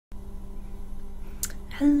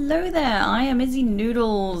Hello there, I am Izzy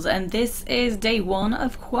Noodles and this is day one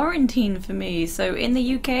of quarantine for me. So in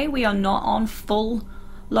the UK we are not on full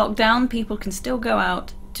lockdown. People can still go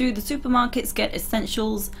out to the supermarkets, get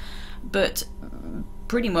essentials, but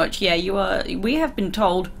pretty much, yeah, we have been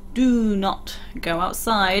told do not go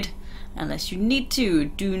outside unless you need to.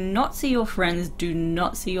 Do not see your friends, do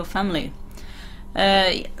not see your family.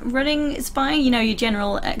 Running is fine, you know, your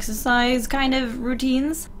general exercise kind of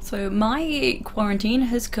routines. So my quarantine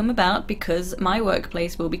has come about because my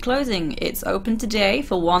workplace will be closing. It's open today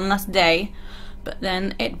for one last day, but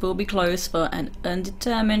then it will be closed for an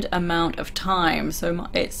undetermined amount of time. So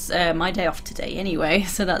it's my day off today anyway,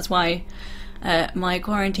 so that's why my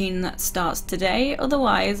quarantine that starts today.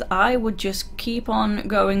 Otherwise I would just keep on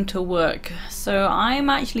going to work. So I'm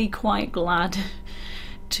actually quite glad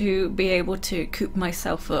to be able to coop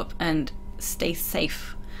myself up and stay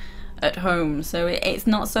safe at home. So it's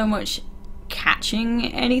not so much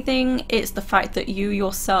catching anything, it's the fact that you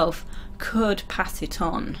yourself could pass it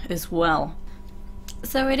on as well.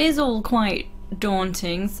 So it is all quite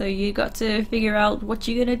daunting, so you got to figure out what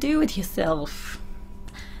you're gonna do with yourself.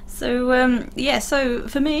 So yeah, so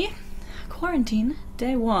for me, quarantine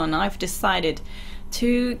day one, I've decided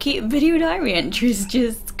to keep video diary entries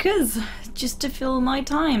just to fill my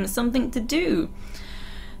time, something to do.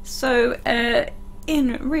 So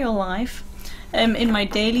in real life, in my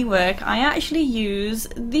daily work, I actually use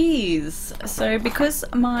these. So because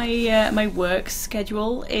my work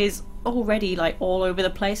schedule is already like all over the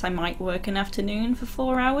place, I might work an afternoon for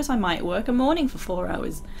 4 hours, I might work a morning for 4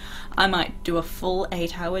 hours, I might do a full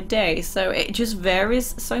 8-hour day, so it just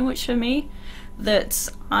varies so much for me that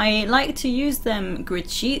I like to use them grid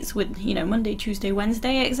sheets with, you know, Monday, Tuesday,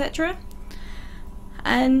 Wednesday, etc.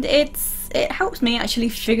 And it helps me actually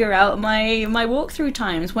figure out my walkthrough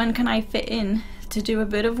times. When can I fit in to do a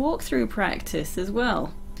bit of walkthrough practice as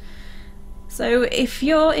well? So if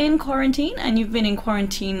you're in quarantine and you've been in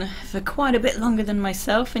quarantine for quite a bit longer than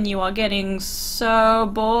myself and you are getting so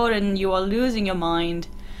bored and you are losing your mind,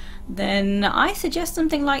 then I suggest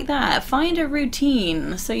something like that. Find a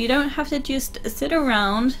routine so you don't have to just sit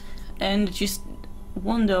around and just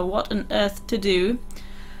wonder what on earth to do.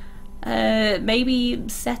 Maybe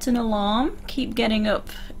set an alarm, keep getting up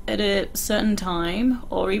at a certain time,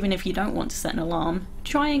 or even if you don't want to set an alarm,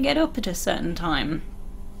 try and get up at a certain time.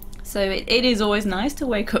 So it is always nice to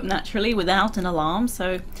wake up naturally without an alarm,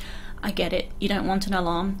 so I get it, you don't want an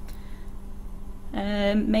alarm.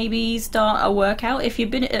 Maybe start a workout. If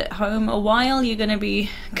you've been at home a while, you're going to be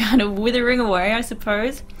kind of withering away, I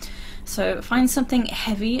suppose. So find something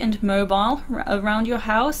heavy and mobile around your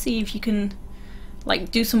house. See if you can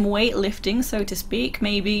like do some weightlifting, so to speak.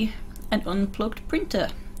 Maybe an unplugged printer.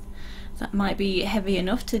 That might be heavy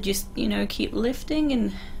enough to just, you know, keep lifting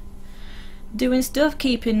and doing stuff,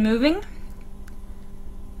 keeping moving.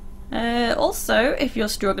 Also, if you're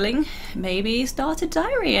struggling, maybe start a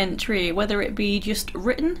diary entry, whether it be just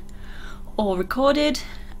written or recorded,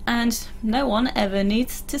 and no one ever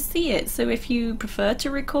needs to see it. So if you prefer to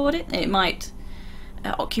record it, it might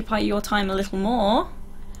occupy your time a little more.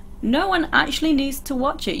 No one actually needs to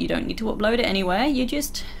watch it, you don't need to upload it anywhere, you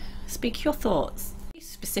just speak your thoughts.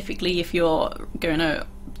 Specifically if you're going to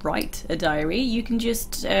write a diary, you can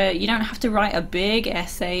just, you don't have to write a big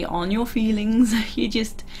essay on your feelings,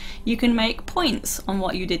 you can make points on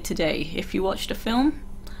what you did today. If you watched a film,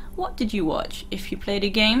 what did you watch? If you played a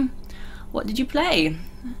game, what did you play?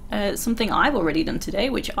 Something I've already done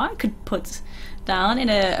today, which I could put down in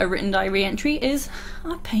a written diary entry, is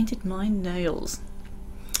I painted my nails.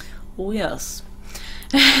 Oh yes.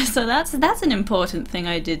 So that's an important thing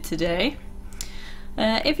I did today.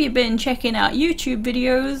 If you've been checking out YouTube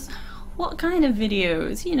videos, what kind of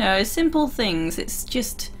videos? You know, simple things. It's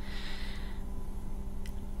just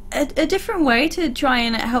a different way to try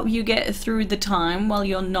and help you get through the time while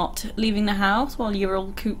you're not leaving the house, while you're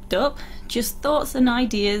all cooped up. Just thoughts and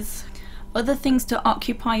ideas. Other things to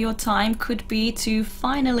occupy your time could be to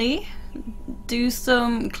finally do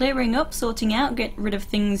some clearing up, sorting out, get rid of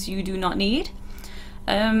things you do not need.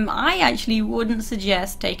 I actually wouldn't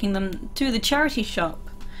suggest taking them to the charity shop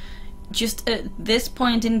just at this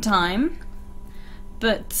point in time,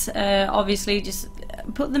 but obviously just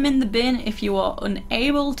put them in the bin. If you are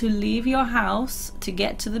unable to leave your house to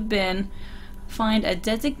get to the bin, find a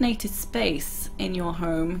designated space in your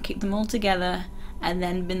home, keep them all together, and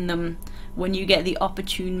then bin them when you get the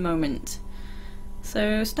opportune moment.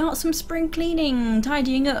 So start some spring cleaning,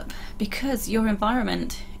 tidying up, because your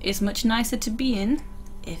environment is much nicer to be in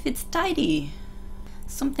if it's tidy.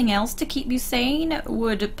 Something else to keep you sane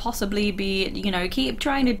would possibly be, keep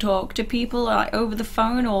trying to talk to people over the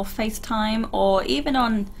phone or FaceTime or even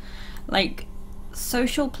on like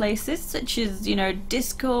social places such as,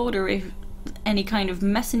 Discord or if any kind of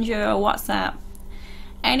messenger or WhatsApp.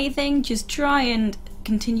 Anything, just try and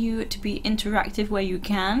continue to be interactive where you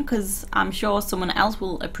can, because I'm sure someone else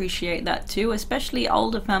will appreciate that too, especially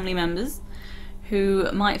older family members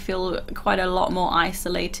who might feel quite a lot more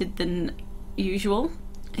isolated than usual.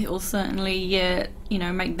 It will certainly,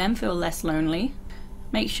 make them feel less lonely.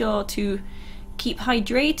 Make sure to keep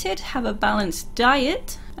hydrated, have a balanced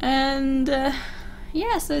diet, and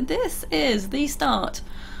yeah, so this is the start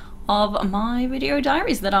of my video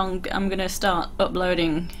diaries that I'm gonna start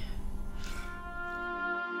uploading.